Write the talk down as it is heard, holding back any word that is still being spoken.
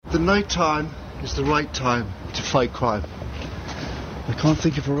The night time is the right time to fight crime. I can't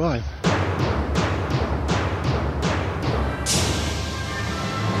think of a rhyme.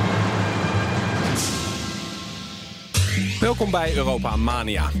 Welkom bij Europa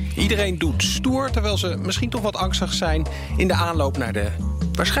Mania. Iedereen doet stoer, terwijl ze misschien toch wat angstig zijn in de aanloop naar de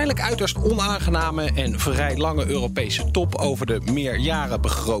waarschijnlijk uiterst onaangename en vrij lange Europese top over de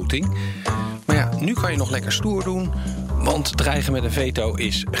meerjarenbegroting. Maar ja, nu kan je nog lekker stoer doen, want dreigen met een veto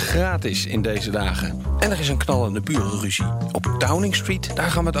is gratis in deze dagen. En er is een knallende burenruzie op Downing Street,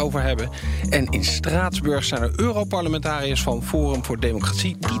 daar gaan we het over hebben. En in Straatsburg zijn er Europarlementariërs van Forum voor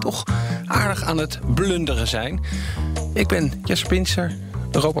Democratie die toch aardig aan het blunderen zijn. Ik ben Jesper Pinster,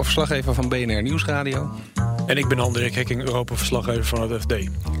 Europa-verslaggever van BNR Nieuwsradio. En ik ben Han-Dirk Hekking, Europa-verslaggever van het FD.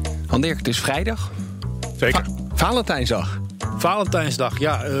 Han-Dirk, het is vrijdag. Zeker. Valentijnsdag. Valentijnsdag,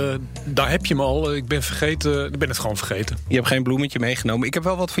 ja, daar heb je me al. Ik ben het gewoon vergeten. Je hebt geen bloemetje meegenomen. Ik heb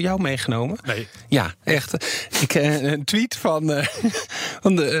wel wat voor jou meegenomen. Nee. Ja, echt. Een tweet van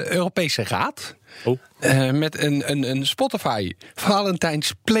de Europese Raad. Oh. Met een Spotify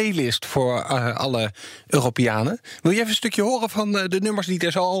Valentijns playlist voor alle Europeanen. Wil je even een stukje horen van de nummers die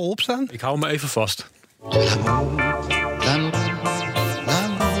er zo al op staan? Ik hou me even vast.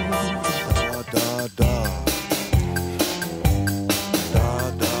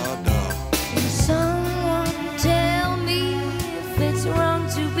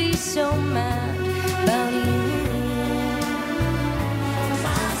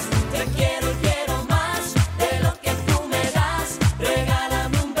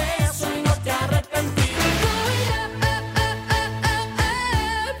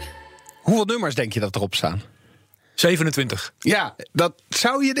 Hoeveel nummers denk je dat erop staan? 27. Ja, dat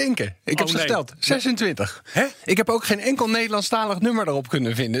zou je denken. Ik heb ze geteld. 26. Hè? Ik heb ook geen enkel Nederlandstalig nummer erop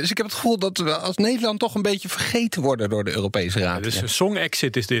kunnen vinden. Dus ik heb het gevoel dat we als Nederland toch een beetje vergeten worden door de Europese Raad. Ja, dus een song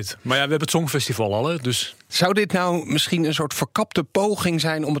exit is dit. Maar ja, we hebben het Songfestival al, hè, dus... Zou dit nou misschien een soort verkapte poging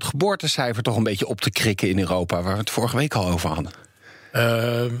zijn om het geboortecijfer toch een beetje op te krikken in Europa, waar we het vorige week al over hadden?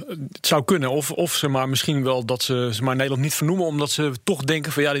 Het zou kunnen. Of ze maar misschien wel dat ze maar Nederland niet vernoemen, omdat ze toch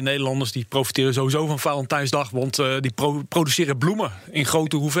denken van ja, die Nederlanders die profiteren sowieso van Valentijnsdag, want die produceren bloemen in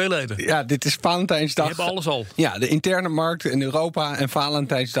grote hoeveelheden. Ja, dit is Valentijnsdag. Die hebben alles al. Ja, de interne markt in Europa en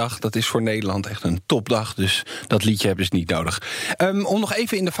Valentijnsdag, dat is voor Nederland echt een topdag. Dus dat liedje hebben ze niet nodig. Om nog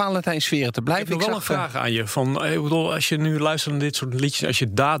even in de Valentijnsferen te blijven. Ik heb nog wel een vraag aan je. Ik bedoel, als je nu luistert naar dit soort liedjes, als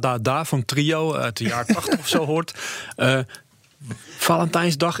je Da van Trio uit de jaren 80 of zo hoort.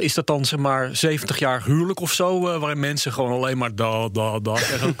 Valentijnsdag, is dat dan zeg maar 70 jaar huwelijk of zo, waarin mensen gewoon alleen maar da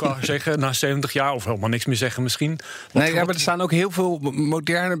tegen elkaar zeggen na 70 jaar, of helemaal niks meer zeggen misschien? Maar er staan ook heel veel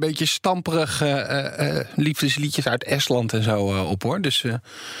moderne, beetje stamperige liefdesliedjes uit Estland en zo op, hoor. Dus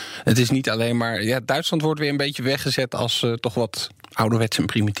het is niet alleen maar... Ja, Duitsland wordt weer een beetje weggezet als toch wat ouderwets en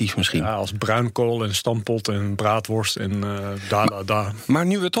primitief misschien. Ja, als bruinkool en stampot en braadworst en da. Maar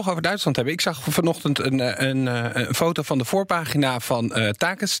nu we het toch over Duitsland hebben. Ik zag vanochtend een foto van de voorpagina van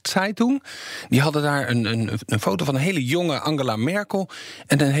Tageszeitung. Die hadden daar een foto van een hele jonge Angela Merkel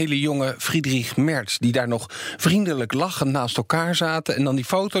en een hele jonge Friedrich Merz, die daar nog vriendelijk lachend naast elkaar zaten. En dan die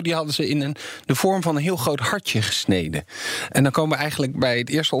foto, die hadden ze in de vorm van een heel groot hartje gesneden. En dan komen we eigenlijk bij het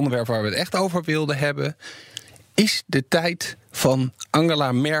eerste onderwerp waar we het echt over wilden hebben. Is de tijd van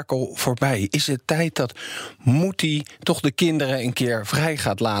Angela Merkel voorbij? Is het tijd dat Mouti toch de kinderen een keer vrij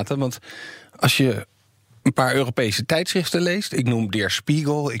gaat laten? Want als je een paar Europese tijdschriften leest, ik noem Der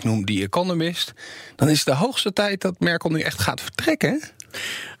Spiegel, ik noem The Economist, dan is het de hoogste tijd dat Merkel nu echt gaat vertrekken.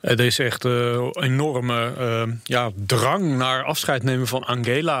 Er is echt enorme drang naar afscheid nemen van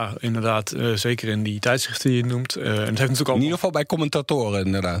Angela, inderdaad. Zeker in die tijdschriften die je noemt. En het heeft natuurlijk in ieder geval bij commentatoren,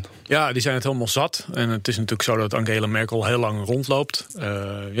 inderdaad. Ja, die zijn het helemaal zat. En het is natuurlijk zo dat Angela Merkel heel lang rondloopt.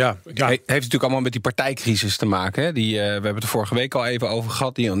 Heeft natuurlijk allemaal met die partijcrisis te maken. Hè? We hebben het er vorige week al even over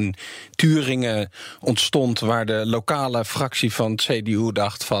gehad. Die in Thüringen ontstond, waar de lokale fractie van het CDU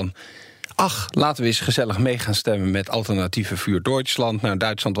dacht van, ach, laten we eens gezellig mee gaan stemmen met Alternatieve Vuur Duitsland. Nou,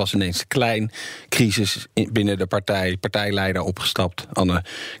 Duitsland was ineens te klein. Crisis binnen de partij. Partijleider opgestapt. Anne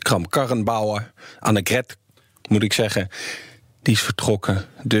Kramp-Karrenbauer. Annegret, moet ik zeggen. Die is vertrokken.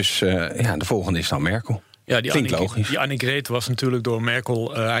 Dus de volgende is dan Merkel. Ja, klinkt logisch. Die Annegret was natuurlijk door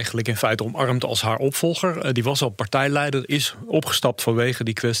Merkel eigenlijk in feite omarmd als haar opvolger. Die was al partijleider, is opgestapt vanwege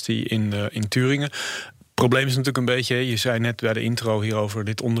die kwestie in Thüringen. probleem is natuurlijk een beetje, je zei net bij de intro hier over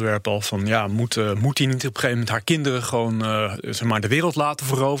dit onderwerp al van, ja, moet hij niet op een gegeven moment haar kinderen gewoon de wereld laten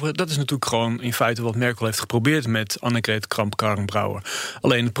veroveren? Dat is natuurlijk gewoon in feite wat Merkel heeft geprobeerd met Annegret Kramp-Karrenbauer.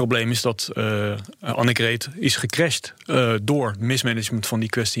 Alleen het probleem is dat Annegret is gecrashed door mismanagement van die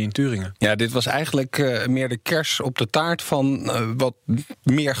kwestie in Thuringen. Ja, dit was eigenlijk meer de kers op de taart van wat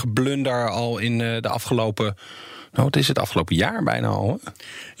meer geblunder al in de afgelopen... Nou, het is het afgelopen jaar bijna al, hè?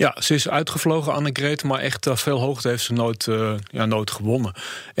 Ja, ze is uitgevlogen, Annegret, maar echt veel hoogte heeft ze nooit gewonnen.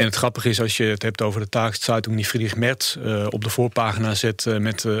 En het grappige is, als je het hebt over de Tageszeitung die Friedrich Merz op de voorpagina zet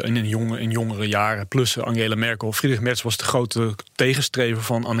met in jongere jaren, plus Angela Merkel. Friedrich Merz was de grote tegenstrever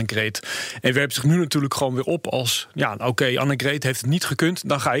van Annegret. En werpt zich nu natuurlijk gewoon weer op als, ja, oké, Annegret heeft het niet gekund,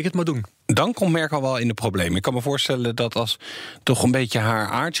 dan ga ik het maar doen. Dan komt Merkel wel in de problemen. Ik kan me voorstellen dat als toch een beetje haar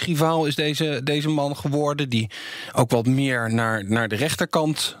aardsrivaal is deze man geworden, die ook wat meer naar de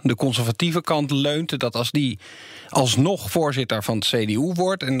rechterkant, de conservatieve kant leunt, dat als die alsnog voorzitter van het CDU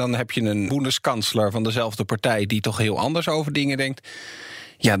wordt en dan heb je een Bundeskanzler van dezelfde partij die toch heel anders over dingen denkt,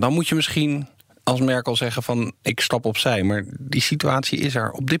 ja, dan moet je misschien als Merkel zeggen van ik stap opzij. Maar die situatie is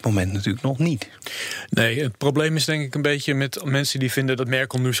er op dit moment natuurlijk nog niet. Nee, het probleem is denk ik een beetje met mensen die vinden dat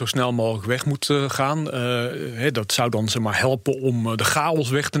Merkel nu zo snel mogelijk weg moet gaan. Dat zou dan zeg maar helpen om de chaos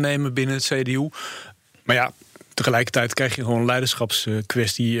weg te nemen binnen het CDU. Maar ja, tegelijkertijd krijg je gewoon een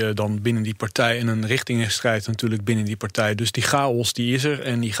leiderschapskwestie dan binnen die partij en een richtingenstrijd natuurlijk binnen die partij. Dus die chaos die is er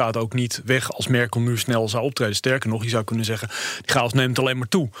en die gaat ook niet weg als Merkel nu snel zou optreden. Sterker nog, je zou kunnen zeggen, die chaos neemt alleen maar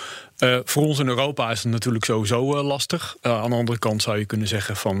toe. Voor ons in Europa is het natuurlijk sowieso lastig. Aan de andere kant zou je kunnen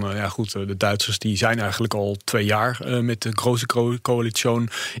zeggen van, de Duitsers die zijn eigenlijk al 2 jaar met de Große Koalition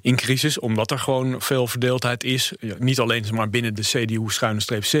in crisis, omdat er gewoon veel verdeeldheid is. Ja, niet alleen maar binnen de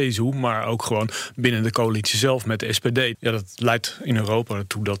CDU-CSU, maar ook gewoon binnen de coalitie zelf met de SPD. Ja, dat leidt in Europa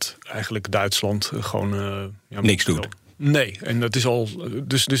ertoe dat eigenlijk Duitsland gewoon niks doet. Nee, en dat is al.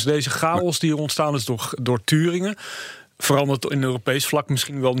 Dus deze chaos die er ontstaan is door Thuringen verandert in Europees vlak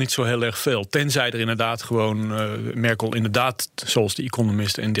misschien wel niet zo heel erg veel. Tenzij er inderdaad gewoon Merkel inderdaad, zoals de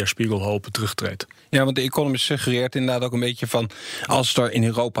Economist en Der Spiegel hopen, terugtreedt. Ja, want de Economist suggereert inderdaad ook een beetje van, als er in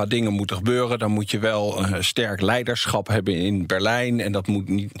Europa dingen moeten gebeuren, dan moet je wel sterk leiderschap hebben in Berlijn. En dat moet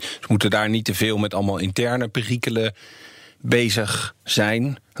niet, ze moeten daar niet te veel met allemaal interne perikelen bezig zijn.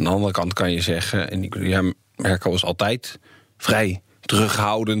 Aan de andere kant kan je zeggen, en Merkel was altijd vrij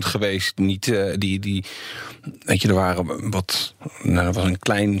terughoudend geweest. Niet weet je, er waren er was een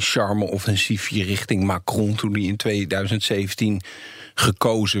klein charme-offensiefje richting Macron toen hij in 2017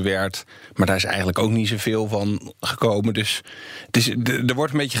 gekozen werd. Maar daar is eigenlijk ook niet zoveel van gekomen. Dus er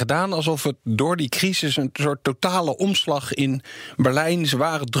wordt een beetje gedaan alsof het door die crisis een soort totale omslag in Berlijn. Ze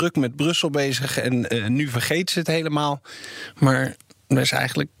waren druk met Brussel bezig en nu vergeten ze het helemaal. Maar er is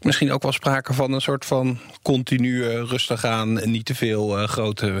eigenlijk misschien ook wel sprake van een soort van continu rustig aan en niet te veel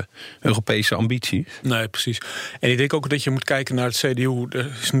grote Europese ambities. Nee, precies. En ik denk ook dat je moet kijken naar het CDU.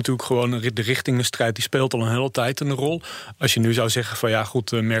 Er is natuurlijk gewoon de richtingenstrijd, die speelt al een hele tijd een rol. Als je nu zou zeggen van ja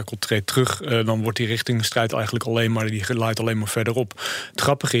goed, Merkel treedt terug, dan wordt die richtingenstrijd eigenlijk die leidt alleen maar verder op. Het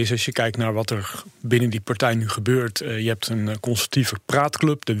grappige is, als je kijkt naar wat er binnen die partij nu gebeurt, je hebt een conservatieve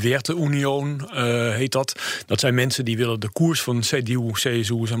praatclub, de Werteunion heet dat. Dat zijn mensen die willen de koers van de CDU,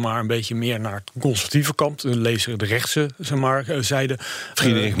 CSU, zeg maar, een beetje meer naar de conservatieve kant. Lezen de rechtse, zeg maar, zijde.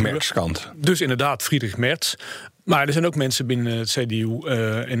 Friedrich Merz kant. Dus inderdaad, Friedrich Merz. Maar er zijn ook mensen binnen het CDU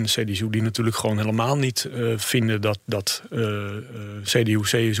en de CDU die natuurlijk gewoon helemaal niet vinden dat CDU,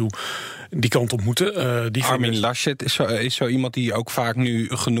 CSU die kant op moeten. Armin Laschet is zo iemand die ook vaak nu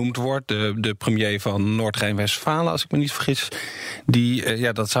genoemd wordt. De premier van Noord-Rijn-Westfalen, als ik me niet vergis.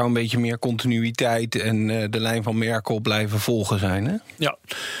 Dat zou een beetje meer continuïteit en de lijn van Merkel blijven volgen zijn. Hè? Ja.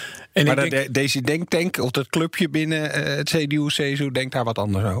 En maar deze denktank, of dat clubje binnen het CDU, CSU, denkt daar wat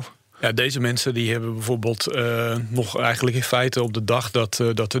anders over. Ja, deze mensen die hebben bijvoorbeeld nog eigenlijk in feite op de dag dat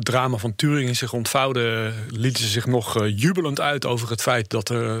het drama van Thuringen zich ontvouwde, lieten ze zich nog jubelend uit over het feit dat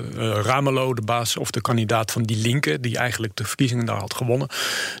Ramelow, de baas of de kandidaat van Die Linke, die eigenlijk de verkiezingen daar had gewonnen,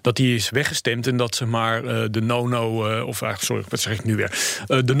 dat die is weggestemd en dat ze maar de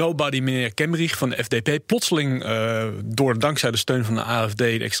de nobody meneer Kemmerich van de FDP plotseling dankzij de steun van de AfD,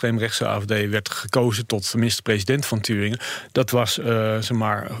 de extreemrechtse AfD, werd gekozen tot minister-president van Thuringen. Dat was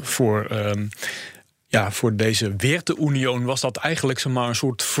voor deze Werteunion was dat eigenlijk zomaar een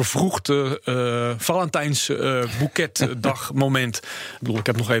soort vervroegde Valentijnsboeketdagmoment. Ik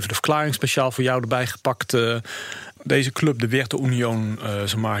heb nog even de verklaring speciaal voor jou erbij gepakt. deze club, de Werteunion,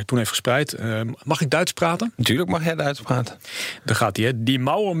 toen heeft gespreid. Mag ik Duits praten? Natuurlijk mag jij Duits praten. Daar gaat hij. Die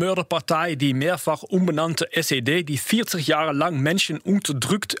Mauermörderpartei, die mehrfach unbenannte SED, die 40 Jahre lang Menschen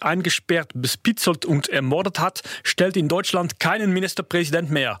unterdrückt, eingesperrt, bespitzelt und ermordet hat, stellt in Deutschland keinen Ministerpräsident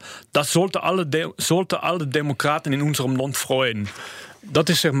mehr. Das sollte alle Democraten in unserem Land freuen. Dat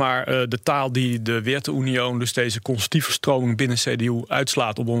is zeg maar de taal die de Werteunion, dus deze conservatieve stroming binnen CDU,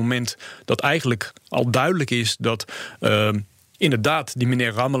 uitslaat op het moment dat eigenlijk al duidelijk is dat inderdaad die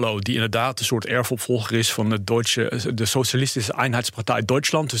meneer Ramelow, die inderdaad een soort erfopvolger is van de Socialistische Einheitspartij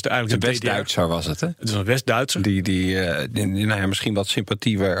Duitsland, dus de West-Duitser was het, hè? Het is een West-Duitser. Die misschien wat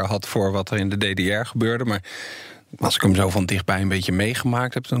sympathie had voor wat er in de DDR gebeurde, maar als ik hem zo van dichtbij een beetje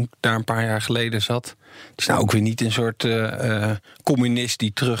meegemaakt heb toen ik daar een paar jaar geleden zat, het is nou ook weer niet een soort communist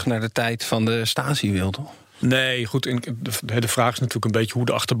die terug naar de tijd van de Stasi wil, toch? Nee, goed. De vraag is natuurlijk een beetje hoe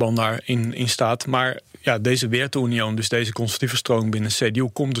de achterban daarin staat. Maar ja, deze Werteunion, dus deze conservatieve stroming binnen CDU,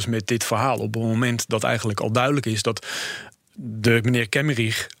 komt dus met dit verhaal op het moment dat eigenlijk al duidelijk is dat de meneer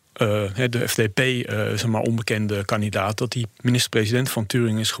Kemmerich, de FDP, onbekende kandidaat, dat hij minister-president van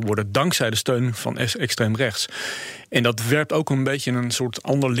Thüringen is geworden dankzij de steun van extreem rechts. En dat werpt ook een beetje een soort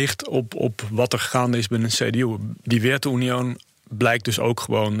ander licht op wat er gaande is binnen CDU. Die Werteunion blijkt dus ook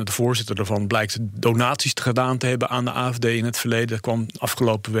gewoon, de voorzitter daarvan blijkt donaties gedaan te hebben aan de AFD in het verleden. Dat kwam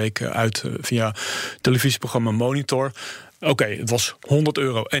afgelopen week uit via het televisieprogramma Monitor. Oké, het was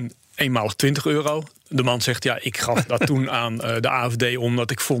 €100 en eenmalig €20. De man zegt, ja, ik gaf dat toen aan de AFD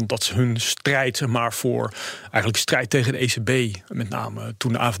omdat ik vond dat ze hun strijd voor eigenlijk strijd tegen de ECB, met name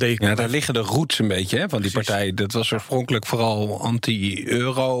toen de AFD. Ja, daar liggen de roots een beetje van die partij. Dat was oorspronkelijk vooral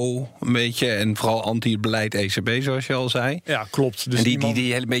anti-euro een beetje en vooral anti-beleid ECB, zoals je al zei. Ja, klopt. Dus en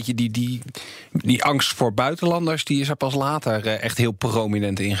die angst voor buitenlanders, die is er pas later echt heel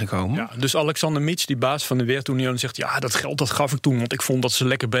prominent ingekomen. Ja, dus Alexander Mitsch, die baas van de Werteunion, zegt, ja, dat geld dat gaf ik toen, want ik vond dat ze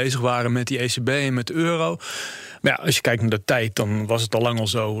lekker bezig waren met die ECB en met de euro. Maar ja, als je kijkt naar de tijd, dan was het al lang al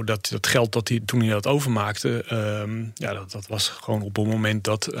zo dat dat geld toen hij dat overmaakte, dat was gewoon op het moment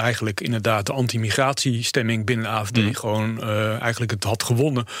dat eigenlijk inderdaad de anti-migratiestemming binnen de AFD gewoon eigenlijk het had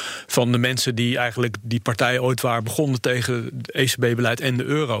gewonnen van de mensen die eigenlijk die partij ooit waren begonnen tegen het ECB-beleid en de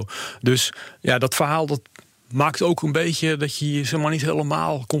euro. Dus ja, dat verhaal dat maakt ook een beetje dat je je niet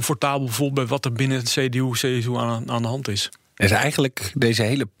helemaal comfortabel voelt bij wat er binnen het CDU aan de hand is. Dus eigenlijk, deze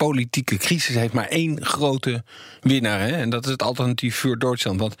hele politieke crisis heeft maar één grote winnaar. Hè? En dat is het alternatief voor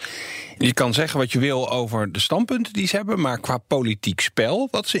Duitsland. Want je kan zeggen wat je wil over de standpunten die ze hebben, maar qua politiek spel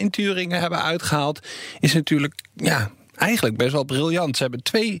wat ze in Thüringen hebben uitgehaald, is natuurlijk eigenlijk best wel briljant. Ze hebben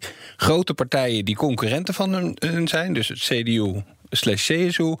 2 grote partijen die concurrenten van hun zijn, dus het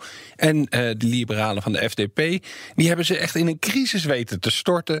CDU/CSU en de liberalen van de FDP. Die hebben ze echt in een crisis weten te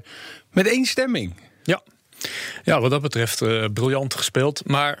storten met 1 stemming. Ja, wat dat betreft briljant gespeeld.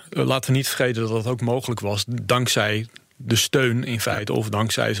 Maar laten we niet vergeten dat dat ook mogelijk was dankzij de steun in feite, of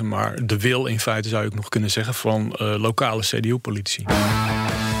dankzij de wil in feite zou ik nog kunnen zeggen, van lokale CDU-politici. We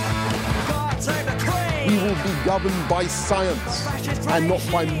will be governed by science and not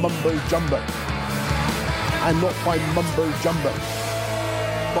by mumbo-jumbo. And not by mumbo-jumbo.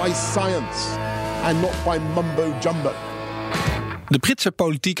 By science and not by mumbo-jumbo. De Britse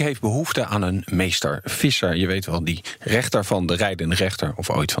politiek heeft behoefte aan een meester Visser. Je weet wel, die rechter van de rijdende rechter, of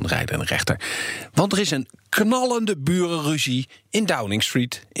ooit van de rijdende rechter. Want er is een knallende burenruzie in Downing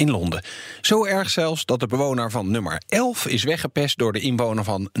Street in Londen. Zo erg zelfs dat de bewoner van nummer 11 is weggepest door de inwoner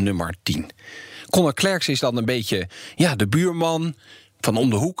van nummer 10. Conor Clerks is dan een beetje de buurman van om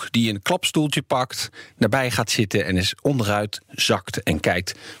de hoek die een klapstoeltje pakt, daarbij gaat zitten en eens onderuit zakt en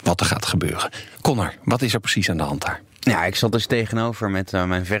kijkt wat er gaat gebeuren. Conor, wat is er precies aan de hand daar? Ja, ik zat dus tegenover met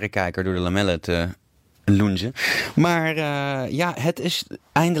mijn verrekijker door de lamellen te loenzen. Maar het is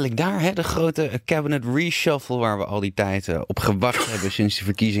eindelijk daar, hè, de grote cabinet reshuffle waar we al die tijd op gewacht hebben sinds de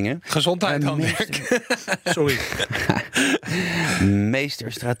verkiezingen. Gezondheid dan. Sorry.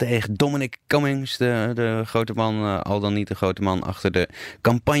 Meesterstratege Dominic Cummings, de grote man, al dan niet de grote man achter de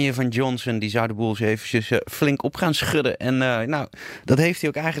campagne van Johnson, die zou de boel eens eventjes flink op gaan schudden. En dat heeft hij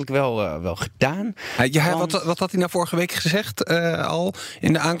ook eigenlijk wel gedaan. Wat had hij nou vorige week gezegd al?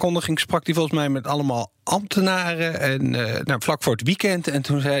 In de aankondiging sprak hij volgens mij met allemaal ambtenaren en vlak voor het weekend. En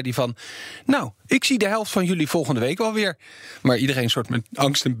toen zei hij van, ik zie de helft van jullie volgende week wel weer. Maar iedereen soort met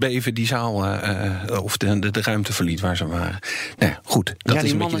angst en beven die zaal of de ruimte verliet waar ze waren. Nou ja, goed, dat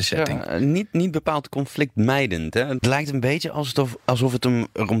is een beetje de setting. Niet bepaald conflictmijdend. Hè. Het lijkt een beetje alsof het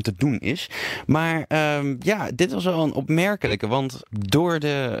erom te doen is. Maar dit was wel een opmerkelijke. Want door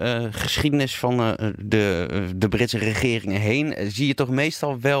de geschiedenis van de Britse regeringen heen zie je toch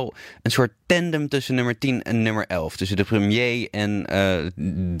meestal wel een soort tandem tussen nummer nummer 10 en nummer 11. Tussen de premier en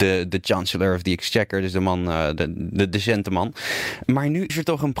de Chancellor of the Exchequer. Dus de man, de decente man. Maar nu is er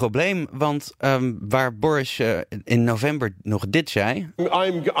toch een probleem. Want waar Boris in november nog dit zei.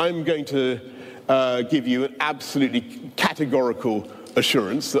 I'm going to give you an absolutely categorical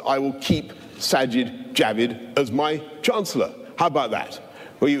assurance that I will keep Sajid Javid as my Chancellor. How about that?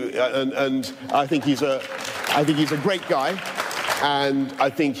 Well, and I think he's a great guy, and I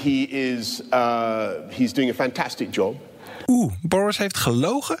think he's doing a fantastic job. Boris heeft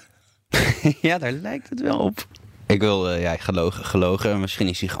gelogen? Ja, daar lijkt het wel op. Ik wil, gelogen. Misschien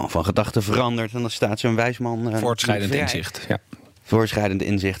is hij gewoon van gedachten veranderd. En dan staat zo'n wijsman... Voortschrijdend inzicht, ja. Voortschrijdend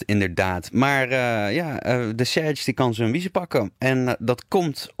inzicht, inderdaad. Maar de Serge die kan zijn wiezen pakken. En dat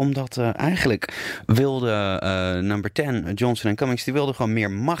komt omdat eigenlijk wilde number 10, Johnson & Cummings... die wilde gewoon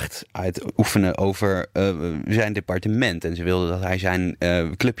meer macht uitoefenen over zijn departement. En ze wilden dat hij zijn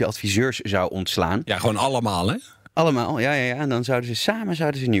clubje adviseurs zou ontslaan. Ja, gewoon allemaal, hè? Allemaal, ja. En dan zouden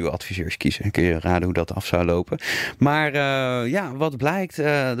ze nieuwe adviseurs kiezen. Kun je raden hoe dat af zou lopen. Maar wat blijkt,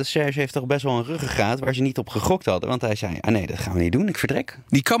 de Serge heeft toch best wel een ruggengraat waar ze niet op gegokt hadden. Want hij zei, nee, dat gaan we niet doen, ik vertrek.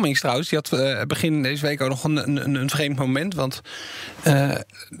 Die Cummings trouwens, die had begin deze week ook nog een vreemd moment. Want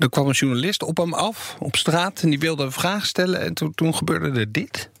er kwam een journalist op hem af, op straat. En die wilde een vraag stellen en toen gebeurde er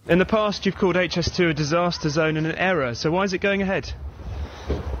dit. In the past you've called HS2 a disaster zone and an error. So why is it going ahead?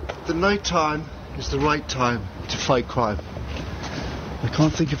 The night time is the right time to fight crime. I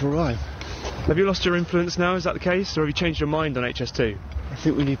can't think of a rhyme. Have you lost your influence now? Is that the case? Or have you changed your mind on HS2? I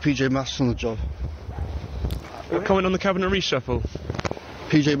think we need PJ Masks on the job. Comment on the cabinet reshuffle.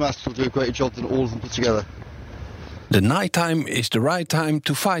 PJ Masks will do a greater job than all of them put together. The nighttime is the right time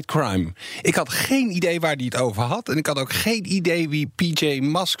to fight crime. Ik had geen idee waar hij het over had. En ik had ook geen idee wie PJ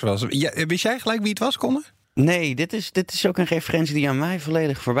Masks was. Wist jij gelijk wie het was, Conor? Nee, dit is ook een referentie die aan mij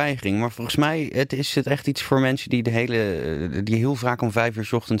volledig voorbij ging. Maar volgens mij is het echt iets voor mensen die heel vaak om 5 uur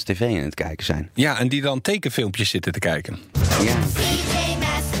 's ochtends tv aan het kijken zijn. Ja, en die dan tekenfilmpjes zitten te kijken. Ja. PJ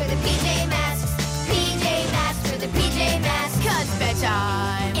Masks for the PJ Masks. PJ Masks for the PJ Masks. 'Cause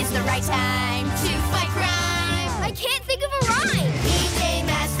bedtime is the right time to fight crime. I can't think of a rhyme. PJ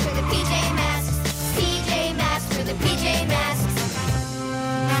Masks for the PJ Masks. PJ Masks for the PJ Masks.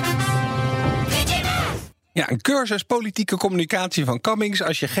 Ja, een cursus politieke communicatie van Cummings.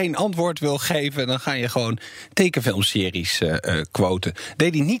 Als je geen antwoord wil geven, dan ga je gewoon tekenfilmseries quoten.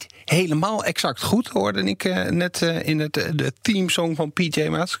 Deed hij niet helemaal exact goed, hoorde ik net in de themesong van PJ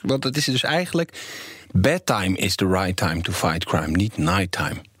Masks. Want het is dus eigenlijk bedtime is the right time to fight crime, niet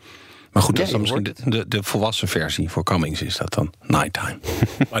nighttime. Maar goed, dat is dan misschien de volwassen versie voor Cummings is dat dan nighttime.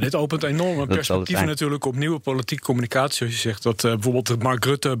 Maar dit opent enorme perspectieven natuurlijk op nieuwe politieke communicatie. Zoals je zegt dat bijvoorbeeld Mark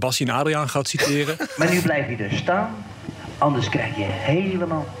Rutte Bassie en Adriaan gaat citeren. Maar nu blijf je er staan, anders krijg je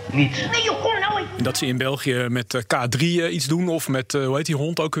helemaal niets. Nee joh, kom nou eens. Dat ze in België met K3 iets doen of met, hoe heet die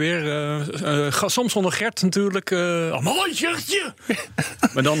hond ook weer? Samson de Gert natuurlijk. Mooi Gertje!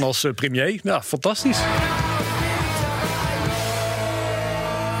 Maar dan als premier, ja, fantastisch.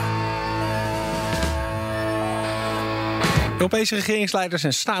 Europese regeringsleiders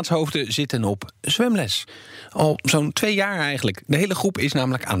en staatshoofden zitten op zwemles. Al zo'n 2 jaar eigenlijk. De hele groep is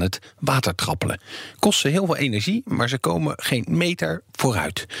namelijk aan het watertrappelen. Kost ze heel veel energie, maar ze komen geen meter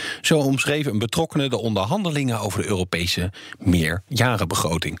vooruit. Zo omschreef een betrokkene de onderhandelingen over de Europese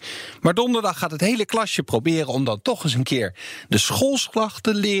meerjarenbegroting. Maar donderdag gaat het hele klasje proberen om dan toch eens een keer de schoolslag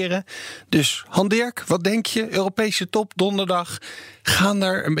te leren. Dus Han Dirk, wat denk je? Europese top donderdag. Gaan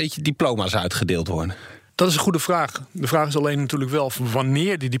er een beetje diploma's uitgedeeld worden? Dat is een goede vraag. De vraag is alleen natuurlijk wel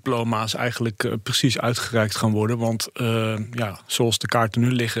wanneer die diploma's eigenlijk precies uitgereikt gaan worden. Want zoals de kaarten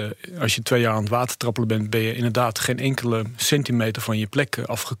nu liggen, als je 2 jaar aan het watertrappelen bent, ben je inderdaad geen enkele centimeter van je plek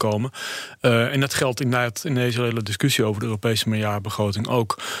afgekomen. En dat geldt inderdaad in deze hele discussie over de Europese meerjarenbegroting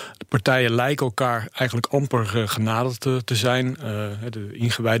ook. De partijen lijken elkaar eigenlijk amper genaderd te zijn. De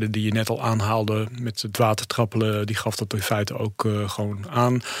ingewijden die je net al aanhaalde met het watertrappelen, die gaf dat in feite ook gewoon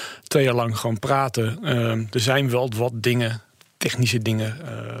aan. 2 jaar lang gewoon praten. Er zijn wel wat dingen, technische dingen,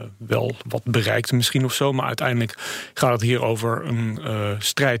 wel wat bereikt misschien of zo. Maar uiteindelijk gaat het hier over een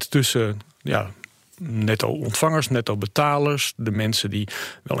strijd tussen netto-ontvangers, netto-betalers. De mensen die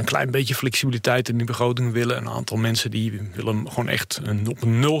wel een klein beetje flexibiliteit in die begroting willen. Een aantal mensen die willen gewoon echt op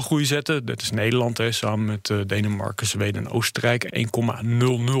een nulgroei zetten. Dat is Nederland, samen met Denemarken, Zweden en Oostenrijk.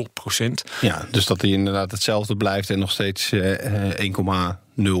 1,00%. Ja, dus dat die inderdaad hetzelfde blijft en nog steeds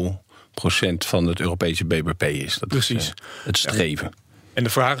 1,0% van het Europese BBP is. Dat precies. Is het streven. En de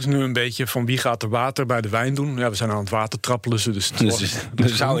vraag is nu een beetje van wie gaat er water bij de wijn doen? Ja, we zijn aan het water trappelen. Dus er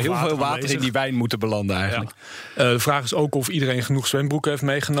zou heel veel water in die wijn moeten belanden eigenlijk. Ja. De vraag is ook of iedereen genoeg zwembroeken heeft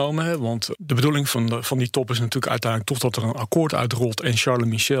meegenomen. Hè? Want de bedoeling van die top is natuurlijk uiteindelijk toch dat er een akkoord uitrolt. En Charles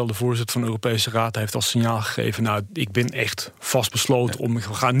Michel, de voorzitter van de Europese Raad, heeft als signaal gegeven: nou, ik ben echt vastbesloten we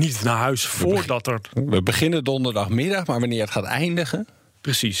gaan niet naar huis voordat er... We beginnen donderdagmiddag, maar wanneer het gaat eindigen...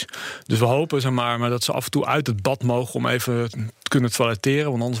 Precies. Dus we hopen maar dat ze af en toe uit het bad mogen om even te kunnen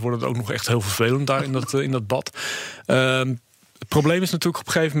toiletteren. Want anders wordt het ook nog echt heel vervelend daar in dat bad. Het probleem is natuurlijk op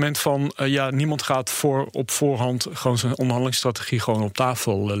een gegeven moment van... niemand gaat op voorhand gewoon zijn onderhandelingsstrategie gewoon op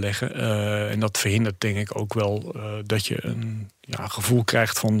tafel leggen. En dat verhindert denk ik ook wel dat je een gevoel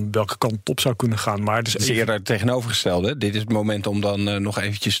krijgt van welke kant het op zou kunnen gaan. Maar het is eerder het tegenovergestelde. Dit is het moment om dan nog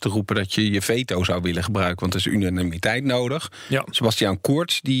eventjes te roepen dat je je veto zou willen gebruiken. Want er is unanimiteit nodig. Ja. Sebastian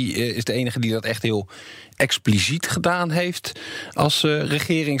Kurz die is de enige die dat echt heel expliciet gedaan heeft als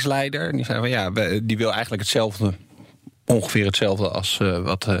regeringsleider. En die zei van die wil eigenlijk ongeveer hetzelfde als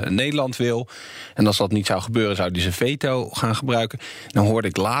wat Nederland wil. En als dat niet zou gebeuren, zou hij zijn veto gaan gebruiken. Dan hoorde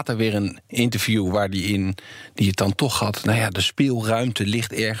ik later weer een interview waar die het dan toch had. De speelruimte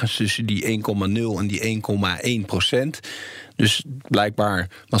ligt ergens tussen die 1,0 en die 1,1%. Dus blijkbaar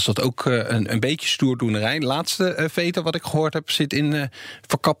was dat ook een beetje stoerdoenerij. Het laatste veto wat ik gehoord heb zit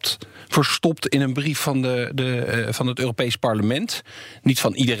verstopt in een brief van het Europees Parlement. Niet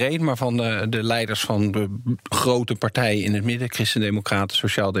van iedereen, maar van de leiders van de grote partijen in het midden. Christendemocraten,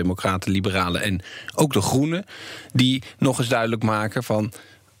 Sociaaldemocraten, Liberalen en ook de Groenen. Die nog eens duidelijk maken van...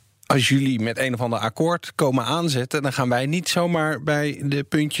 als jullie met een of ander akkoord komen aanzetten... dan gaan wij niet zomaar bij de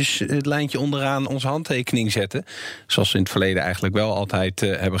puntjes het lijntje onderaan onze handtekening zetten. Zoals we in het verleden eigenlijk wel altijd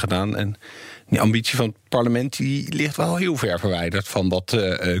hebben gedaan. En die ambitie van het parlement die ligt wel heel ver verwijderd... van wat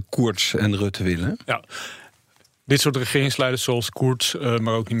Kurz en Rutte willen. Ja. Dit soort regeringsleiders zoals Kurz,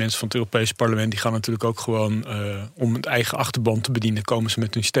 maar ook die mensen van het Europese parlement... die gaan natuurlijk ook gewoon om het eigen achterban te bedienen... komen ze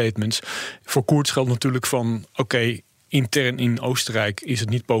met hun statements. Voor Kurz geldt natuurlijk van... oké, intern in Oostenrijk is het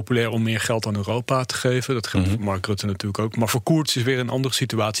niet populair om meer geld aan Europa te geven. Dat geldt voor Mark Rutte natuurlijk ook. Maar voor Kurz is weer een andere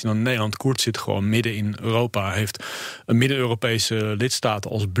situatie dan Nederland. Kurz zit gewoon midden in Europa. Heeft een midden-Europese lidstaat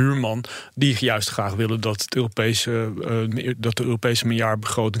als buurman... die juist graag willen dat de Europese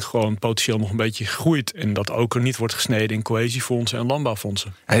miljardbegroting... gewoon potentieel nog een beetje groeit. En dat ook er niet wordt gesneden in cohesiefondsen en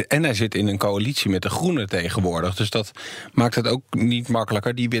landbouwfondsen. En hij zit in een coalitie met de Groenen tegenwoordig. Dus dat maakt het ook niet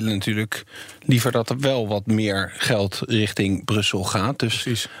makkelijker. Die willen natuurlijk liever dat er wel wat meer geld richting Brussel gaat.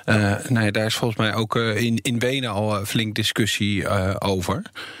 Dus daar is volgens mij ook in Wenen al flink discussie over.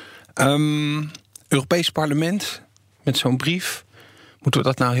 Europees Parlement met zo'n brief. Moeten we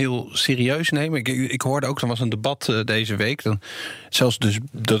dat nou heel serieus nemen? Ik hoorde ook, er was een debat deze week.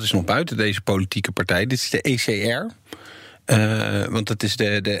 Dat is nog buiten deze politieke partij. Dit is de ECR. Want het is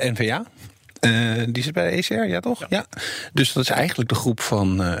de N-VA. Die zit bij de ECR, ja toch? Ja. Dus dat is eigenlijk de groep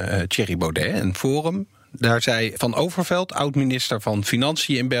van Thierry Baudet en Forum. Daar zei Van Overveld, oud-minister van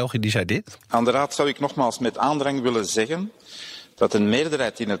Financiën in België, die zei dit. Aan de Raad zou ik nogmaals met aandrang willen zeggen dat een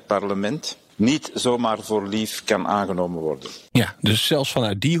meerderheid in het parlement niet zomaar voor lief kan aangenomen worden. Ja, dus zelfs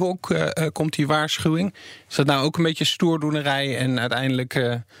vanuit die hoek komt die waarschuwing. Is dat nou ook een beetje stoerdoenerij en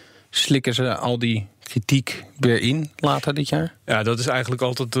uiteindelijk slikken ze al die kritiek weer in later dit jaar? Ja, dat is eigenlijk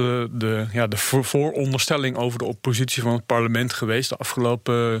altijd de vooronderstelling over de oppositie van het parlement geweest de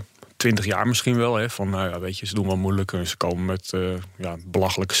afgelopen 20 jaar misschien wel. Hè, van ze doen wel moeilijk en ze komen met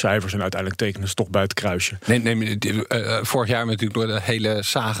belachelijke cijfers en uiteindelijk tekenen ze toch bij het kruisje. Vorig jaar hebben we natuurlijk door de hele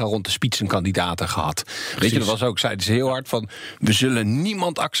saga rond de spitsenkandidaten gehad. Precies. Weet je, dat was ook, zeiden ze heel hard van, we zullen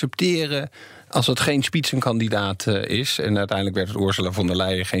niemand accepteren als het geen spitsenkandidaat is. En uiteindelijk werd het Ursula von der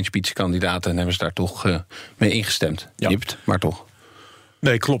Leyen geen spitsenkandidaat en hebben ze daar toch mee ingestemd. Ja. Nipt, maar toch.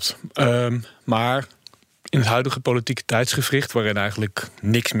 Nee, klopt. Maar in het huidige politieke tijdsgevricht, waarin eigenlijk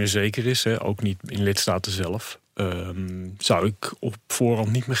niks meer zeker is, ook niet in lidstaten zelf, zou ik op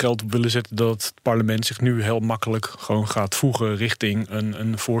voorhand niet meer geld op willen zetten dat het parlement zich nu heel makkelijk gewoon gaat voegen richting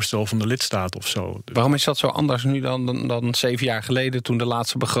een voorstel van de lidstaat of zo. Waarom is dat zo anders nu dan 7 jaar geleden toen de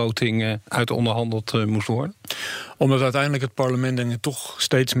laatste begroting uitonderhandeld moest worden? Omdat uiteindelijk het parlement denk ik toch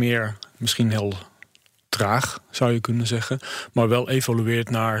steeds meer, misschien heel traag zou je kunnen zeggen, maar wel evolueert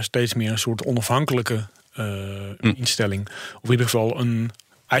naar steeds meer een soort onafhankelijke instelling. Of in ieder geval een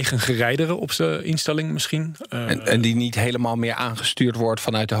eigen gereidere op zijn instelling misschien. En die niet helemaal meer aangestuurd wordt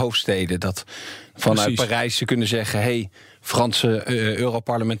vanuit de hoofdsteden. Dat vanuit Parijs ze kunnen zeggen, hey, Franse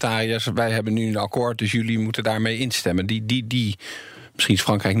Europarlementariërs, wij hebben nu een akkoord, dus jullie moeten daarmee instemmen. Die Misschien is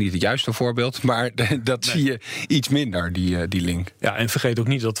Frankrijk niet het juiste voorbeeld, maar dat zie je iets minder, die link. Ja, en vergeet ook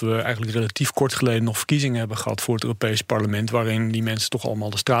niet dat we eigenlijk relatief kort geleden nog verkiezingen hebben gehad voor het Europees Parlement, waarin die mensen toch allemaal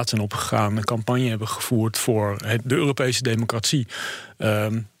de straat zijn opgegaan, een campagne hebben gevoerd voor de Europese democratie.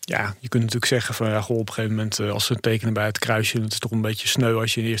 Ja, je kunt natuurlijk zeggen van op een gegeven moment als ze tekenen bij het kruisje, het is toch een beetje sneu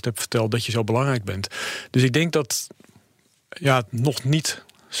als je eerst hebt verteld dat je zo belangrijk bent. Dus ik denk dat nog niet.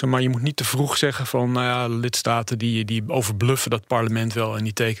 Maar je moet niet te vroeg zeggen van lidstaten die overbluffen dat parlement wel en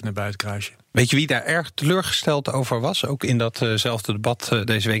die tekenen bij het kruisje. Weet je wie daar erg teleurgesteld over was? Ook in datzelfde debat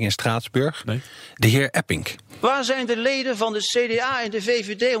deze week in Straatsburg? Nee. De heer Epping. Waar zijn de leden van de CDA en de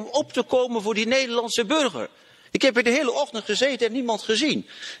VVD om op te komen voor die Nederlandse burger? Ik heb hier de hele ochtend gezeten en niemand gezien.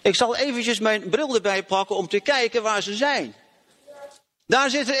 Ik zal eventjes mijn bril erbij pakken om te kijken waar ze zijn. Daar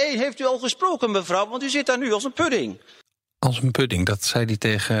zit er één. Heeft u al gesproken, mevrouw? Want u zit daar nu als een pudding. Als een pudding, dat zei hij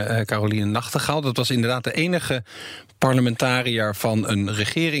tegen Caroline Nachtegaal. Dat was inderdaad de enige parlementariër van een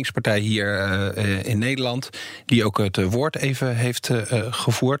regeringspartij hier in Nederland, die ook het woord even heeft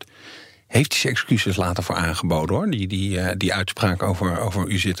gevoerd. Heeft hij zijn excuses later voor aangeboden, hoor. Die uitspraak over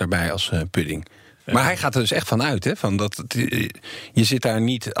u zit daarbij als pudding. Maar hij gaat er dus echt van uit, hè? Je zit daar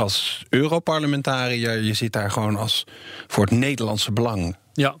niet als Europarlementariër, je zit daar gewoon voor het Nederlandse belang.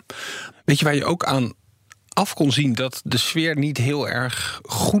 Ja. Weet je waar je ook aan af kon zien dat de sfeer niet heel erg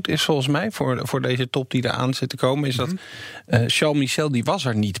goed is, volgens mij, voor deze top die eraan zit te komen, is dat Charles Michel, die was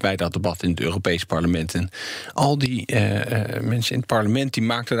er niet bij dat debat in het Europees Parlement. En al die mensen in het parlement, die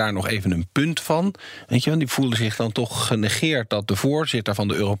maakten daar nog even een punt van. Weet je wel, die voelden zich dan toch genegeerd dat de voorzitter van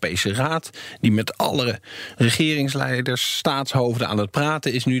de Europese Raad, die met alle regeringsleiders, staatshoofden aan het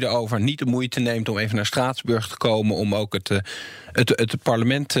praten is nu erover, niet de moeite neemt om even naar Straatsburg te komen om ook het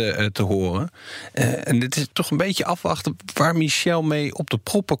parlement te horen. En dit is toch een beetje afwachten waar Michel mee op de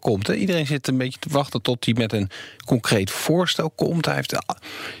proppen komt. Hè? Iedereen zit een beetje te wachten tot hij met een concreet voorstel komt. Hij heeft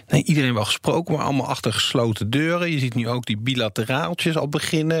iedereen wel gesproken, maar allemaal achter gesloten deuren. Je ziet nu ook die bilateraaltjes al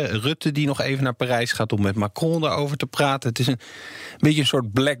beginnen. Rutte die nog even naar Parijs gaat om met Macron daarover te praten. Het is een beetje een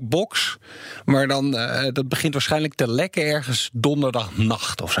soort black box. Maar dan, dat begint waarschijnlijk te lekken ergens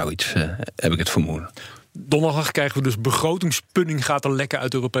donderdagnacht of zoiets, heb ik het vermoeden. Donderdag krijgen we dus begrotingspunning gaat er lekker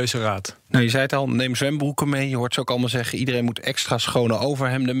uit de Europese Raad. Nou, je zei het al, neem zwembroeken mee. Je hoort ze ook allemaal zeggen, iedereen moet extra schone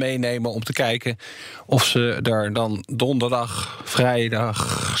overhemden meenemen om te kijken of ze daar dan donderdag,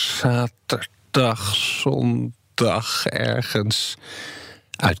 vrijdag, zaterdag, zondag ergens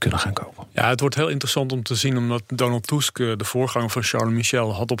uit kunnen gaan kopen. Ja, het wordt heel interessant om te zien, omdat Donald Tusk, de voorganger van Charles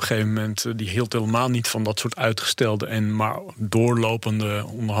Michel, had op een gegeven moment, die hield helemaal niet van dat soort uitgestelde en maar doorlopende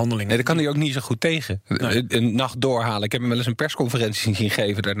onderhandelingen. Nee, daar kan hij ook niet zo goed tegen. Nee. Een nacht doorhalen. Ik heb hem wel eens een persconferentie zien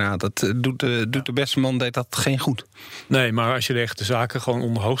geven daarna. Dat doet de beste man, deed dat geen goed. Nee, maar als je de echte zaken gewoon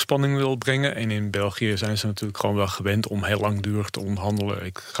onder hoogspanning wil brengen, en in België zijn ze natuurlijk gewoon wel gewend om heel langdurig te onderhandelen.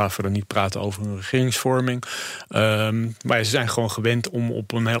 Ik ga verder niet praten over een regeringsvorming. Maar ze zijn gewoon gewend om op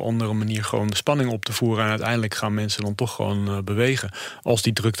een heel andere manier gewoon de spanning op te voeren. En uiteindelijk gaan mensen dan toch gewoon bewegen als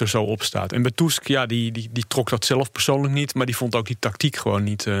die druk er zo op staat. En bij Tusk, ja, die trok dat zelf persoonlijk niet, maar die vond ook die tactiek gewoon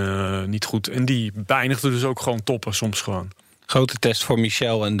niet goed. En die beëindigde dus ook gewoon toppen soms gewoon. Grote test voor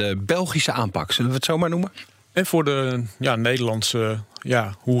Michel en de Belgische aanpak, zullen we het zo maar noemen? En voor de Nederlandse,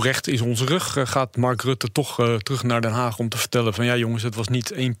 hoe recht is onze rug, gaat Mark Rutte toch terug naar Den Haag om te vertellen van ja jongens, het was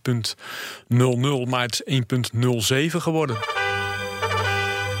niet 1.00, maar het is 1.07 geworden.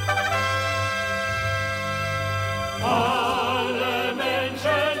 Alle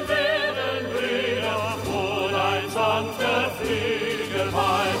mensen werden brüder, wohl ein sanfter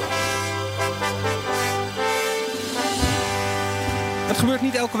Flügelwein. Het gebeurt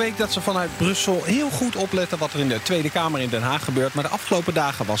niet elke week dat ze vanuit Brussel heel goed opletten wat er in de Tweede Kamer in Den Haag gebeurt. Maar de afgelopen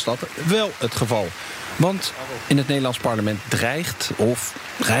dagen was dat wel het geval. Want in het Nederlands parlement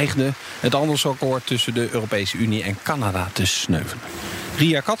dreigde het handelsakkoord tussen de Europese Unie en Canada te sneuvelen.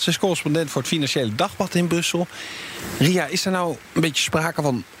 Ria Katz is correspondent voor het Financiële Dagblad in Brussel. Ria, is er nou een beetje sprake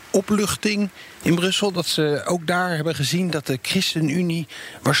van opluchting in Brussel? Dat ze ook daar hebben gezien dat de ChristenUnie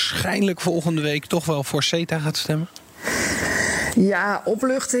waarschijnlijk volgende week toch wel voor CETA gaat stemmen? Ja,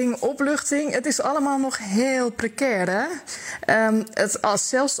 opluchting. Het is allemaal nog heel precair, hè?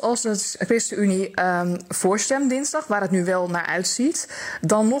 Zelfs als de ChristenUnie voorstemt dinsdag, waar het nu wel naar uitziet,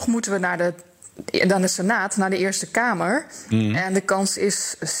 dan nog moeten we naar de dan de Senaat naar de Eerste Kamer. En de kans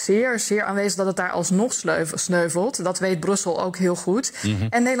is zeer, zeer aanwezig dat het daar alsnog sneuvelt. Dat weet Brussel ook heel goed.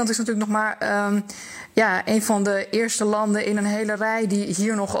 En Nederland is natuurlijk nog maar een van de eerste landen in een hele rij die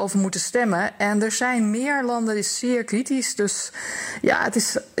hier nog over moeten stemmen. En er zijn meer landen die zeer kritisch. Dus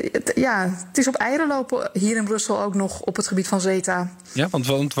het is op eieren lopen hier in Brussel ook nog op het gebied van CETA. Ja,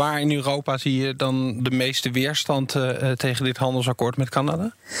 want waar in Europa zie je dan de meeste weerstand tegen dit handelsakkoord met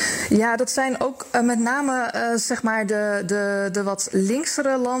Canada? Ja, dat zijn ook met name zeg maar de wat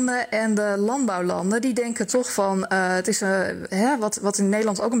linksere landen en de landbouwlanden. Die denken toch van, het is wat in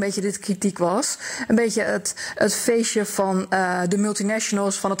Nederland ook een beetje dit kritiek was. Een beetje het feestje van de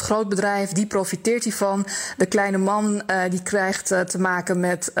multinationals, van het grootbedrijf. Die profiteert hiervan. De kleine man die krijgt te maken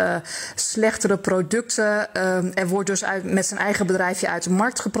met slechtere producten. En wordt dus met zijn eigen bedrijfje uit de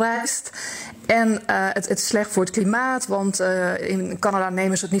markt geprijsd. En het is slecht voor het klimaat, want in Canada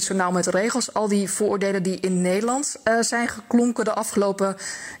nemen ze het niet zo nauw met de regels. Al die vooroordelen die in Nederland zijn geklonken de afgelopen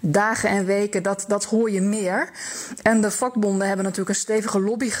dagen en weken, dat hoor je meer. En de vakbonden hebben natuurlijk een stevige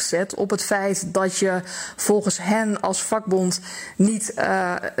lobby gezet op het feit dat je volgens hen als vakbond niet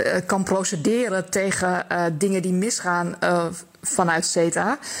kan procederen tegen dingen die misgaan vanuit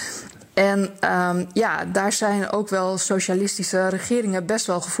CETA. En daar zijn ook wel socialistische regeringen best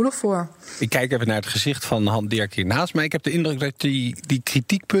wel gevoelig voor. Ik kijk even naar het gezicht van Han Dirk hier naast mij. Ik heb de indruk dat die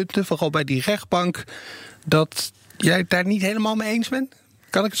kritiekpunten, vooral bij die rechtbank, dat jij het daar niet helemaal mee eens bent?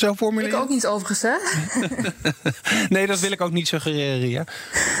 Kan ik het zo formuleren? Ik ook niet overigens, hè? Nee, dat wil ik ook niet suggereren, ja.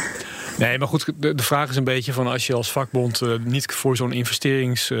 Nee, maar goed, de vraag is een beetje van als je als vakbond niet voor zo'n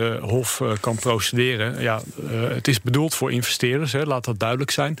investeringshof kan procederen. Ja, het is bedoeld voor investeerders, laat dat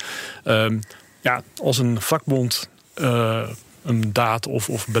duidelijk zijn. Als een vakbond een daad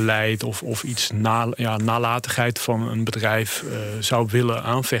of beleid of iets nalatigheid van een bedrijf zou willen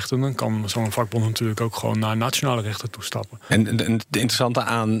aanvechten, dan kan zo'n vakbond natuurlijk ook gewoon naar nationale rechter toestappen. En het interessante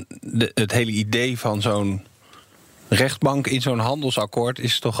aan het hele idee van zo'n rechtbank in zo'n handelsakkoord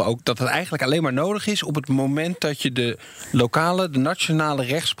is toch ook dat het eigenlijk alleen maar nodig is op het moment dat je de nationale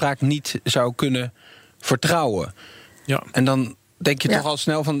rechtspraak niet zou kunnen vertrouwen. Ja. En dan denk je toch al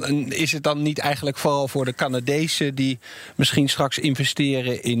snel van, is het dan niet eigenlijk vooral voor de Canadezen die misschien straks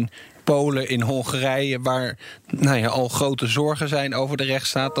investeren in Polen, in Hongarije, waar al grote zorgen zijn over de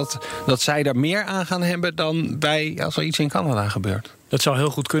rechtsstaat, dat zij daar meer aan gaan hebben dan wij als er iets in Canada gebeurt? Dat zou heel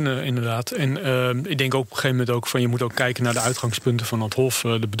goed kunnen, inderdaad. En ik denk ook op een gegeven moment ook van je moet ook kijken naar de uitgangspunten van het Hof.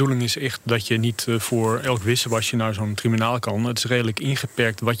 De bedoeling is echt dat je niet voor elk wissewasje naar zo'n tribunaal kan. Het is redelijk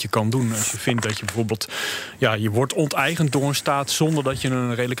ingeperkt wat je kan doen. Als je vindt dat je bijvoorbeeld je wordt onteigend door een staat zonder dat je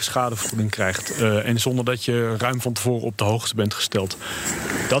een redelijke schadevergoeding krijgt. En zonder dat je ruim van tevoren op de hoogte bent gesteld.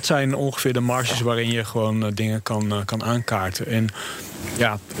 Dat zijn ongeveer de marges waarin je gewoon dingen kan aankaarten. En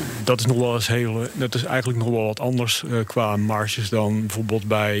ja, dat is eigenlijk nog wel wat anders qua marges dan bijvoorbeeld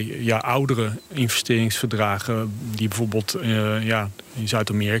bij oudere investeringsverdragen die bijvoorbeeld in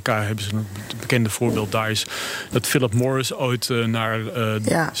Zuid-Amerika hebben ze een bekende voorbeeld daar is dat Philip Morris ooit naar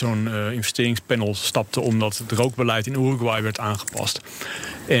zo'n investeringspanel stapte omdat het rookbeleid in Uruguay werd aangepast.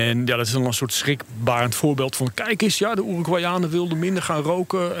 En dat is dan een soort schrikbarend voorbeeld van kijk eens, de Uruguayanen wilden minder gaan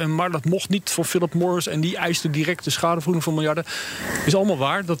roken, maar dat mocht niet voor Philip Morris en die eiste direct de schadevergoeding van miljarden. Is allemaal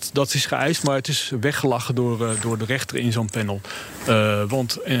waar, dat is geëist, maar het is weggelachen door de rechter in zo'n panel.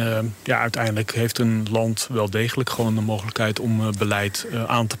 Want uiteindelijk heeft een land wel degelijk gewoon de mogelijkheid om beleid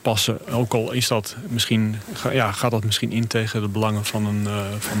aan te passen. Ook al is dat misschien, gaat dat misschien in tegen de belangen van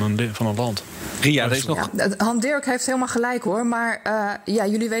een land. Ria, er is nog. Han Dirk heeft helemaal gelijk hoor, maar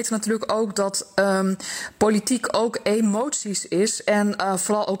jullie weten natuurlijk ook dat politiek ook emoties is en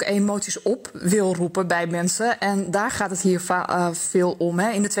vooral ook emoties op wil roepen bij mensen. En daar gaat het hier veel om. Hè.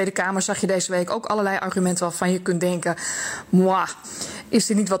 In de Tweede Kamer zag je deze week ook allerlei argumenten waarvan je kunt denken, is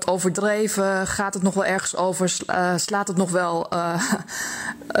dit niet wat overdreven? Gaat het nog wel ergens over? Slaat het nog wel?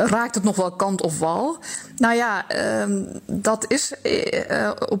 Raakt het nog wel kant of wal? Nou ja, dat is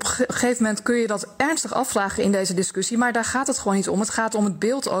op een gegeven moment kun je dat ernstig afvragen in deze discussie, maar daar gaat het gewoon niet om. Het gaat om het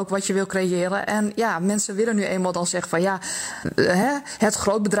beeld ook wat je wil creëren. En mensen willen nu eenmaal dan zeggen van het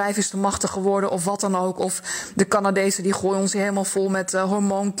grootbedrijf is te machtig geworden of wat dan ook. Of de Canadezen die gooien ons helemaal vol met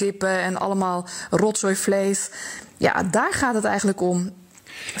hormoonkippen en allemaal rotzooivlees. Ja, daar gaat het eigenlijk om.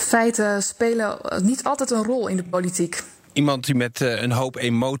 Feiten spelen niet altijd een rol in de politiek. Iemand die met een hoop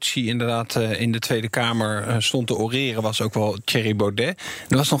emotie inderdaad in de Tweede Kamer stond te oreren was ook wel Thierry Baudet.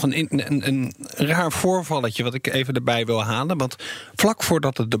 Er was nog een raar voorvalletje wat ik even erbij wil halen. Want vlak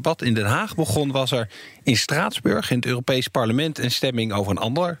voordat het debat in Den Haag begon was er in Straatsburg in het Europees Parlement een stemming over een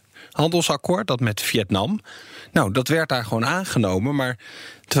ander handelsakkoord, dat met Vietnam. Nou, dat werd daar gewoon aangenomen, maar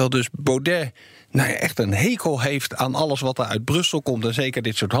terwijl dus Baudet echt een hekel heeft aan alles wat er uit Brussel komt, en zeker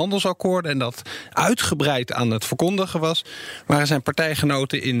dit soort handelsakkoorden, en dat uitgebreid aan het verkondigen was, waren zijn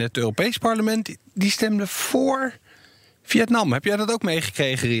partijgenoten in het Europees Parlement, die stemden voor Vietnam. Heb jij dat ook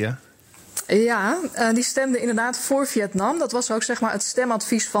meegekregen, Ria? Ja, die stemden inderdaad voor Vietnam. Dat was ook zeg maar het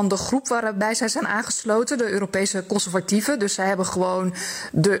stemadvies van de groep waarbij zij zijn aangesloten, de Europese conservatieven. Dus zij hebben gewoon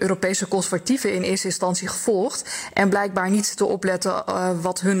de Europese conservatieven in eerste instantie gevolgd. En blijkbaar niet te opletten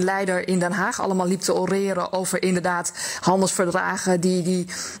wat hun leider in Den Haag allemaal liep te oreren over inderdaad handelsverdragen die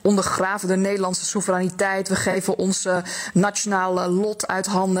ondergraven de Nederlandse soevereiniteit. We geven ons nationale lot uit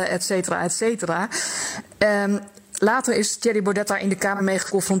handen, et cetera, et cetera. Later is Thierry Baudet daar in de Kamer mee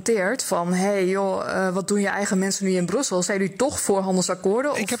geconfronteerd. Van, wat doen je eigen mensen nu in Brussel? Zijn jullie toch voor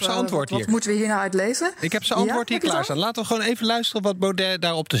handelsakkoorden? Ik heb zijn antwoord hier. Wat moeten we hier nou uitlezen? Ik heb zijn antwoord hier klaarstaan. Laten we gewoon even luisteren wat Baudet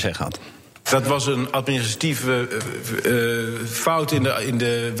daarop te zeggen had. Dat was een administratieve fout in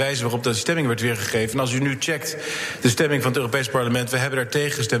de wijze waarop de stemming werd weergegeven. En als u nu checkt de stemming van het Europees Parlement, we hebben daar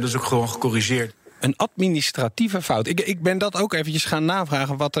tegen gestemd, dat is ook gewoon gecorrigeerd. Een administratieve fout. Ik ben dat ook eventjes gaan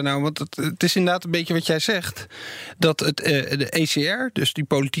navragen wat er nou. Want het is inderdaad een beetje wat jij zegt. Dat de ECR, dus die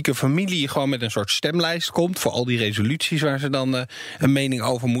politieke familie, gewoon met een soort stemlijst komt voor al die resoluties waar ze dan een mening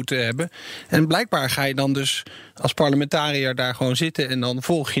over moeten hebben. En blijkbaar ga je dan dus als parlementariër daar gewoon zitten en dan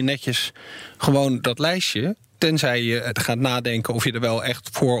volg je netjes gewoon dat lijstje. Tenzij je gaat nadenken of je er wel echt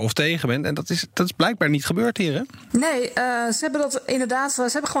voor of tegen bent. En dat is blijkbaar niet gebeurd hier, hè? Nee, ze hebben dat inderdaad. Ze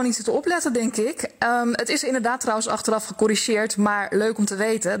hebben gewoon niet zitten opletten, denk ik. Het is inderdaad trouwens achteraf gecorrigeerd. Maar leuk om te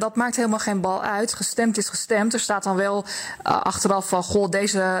weten, dat maakt helemaal geen bal uit. Gestemd is gestemd. Er staat dan wel achteraf van, goh,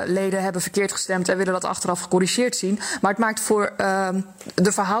 deze leden hebben verkeerd gestemd en willen dat achteraf gecorrigeerd zien. Maar het maakt voor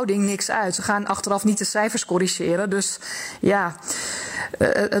de verhouding niks uit. Ze gaan achteraf niet de cijfers corrigeren. Dus ja,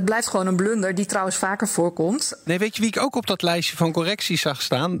 het blijft gewoon een blunder die trouwens vaker voorkomt. Nee, weet je wie ik ook op dat lijstje van correcties zag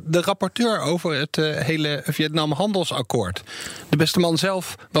staan? De rapporteur over het hele Vietnam-handelsakkoord. De beste man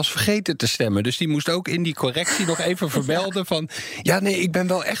zelf was vergeten te stemmen. Dus die moest ook in die correctie nog even vermelden van, ja, nee, ik ben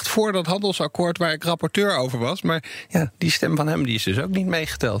wel echt voor dat handelsakkoord waar ik rapporteur over was. Maar ja, die stem van hem die is dus ook niet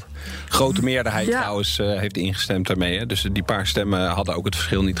meegeteld. Grote meerderheid trouwens heeft ingestemd daarmee. Hè? Dus die paar stemmen hadden ook het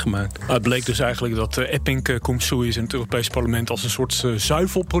verschil niet gemaakt. Het bleek dus eigenlijk dat Epping Komsui is in het Europees Parlement als een soort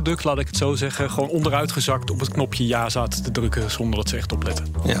zuivelproduct, laat ik het zo zeggen, gewoon onderuit gezakt op het knopje ja zaten te drukken zonder dat ze echt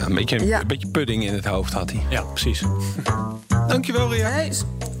opletten. Ja, een beetje pudding in het hoofd had hij. Ja, precies. Dankjewel, Ria. Hey,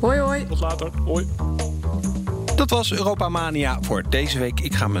 hoi. Tot later. Hoi. Dat was Europa Mania voor deze week.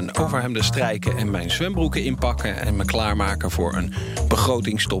 Ik ga mijn overhemden strijken en mijn zwembroeken inpakken en me klaarmaken voor een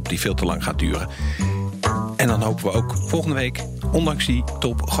begrotingstop die veel te lang gaat duren. En dan hopen we ook volgende week, ondanks die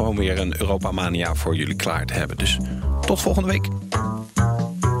top, gewoon weer een Europa Mania voor jullie klaar te hebben. Dus tot volgende week.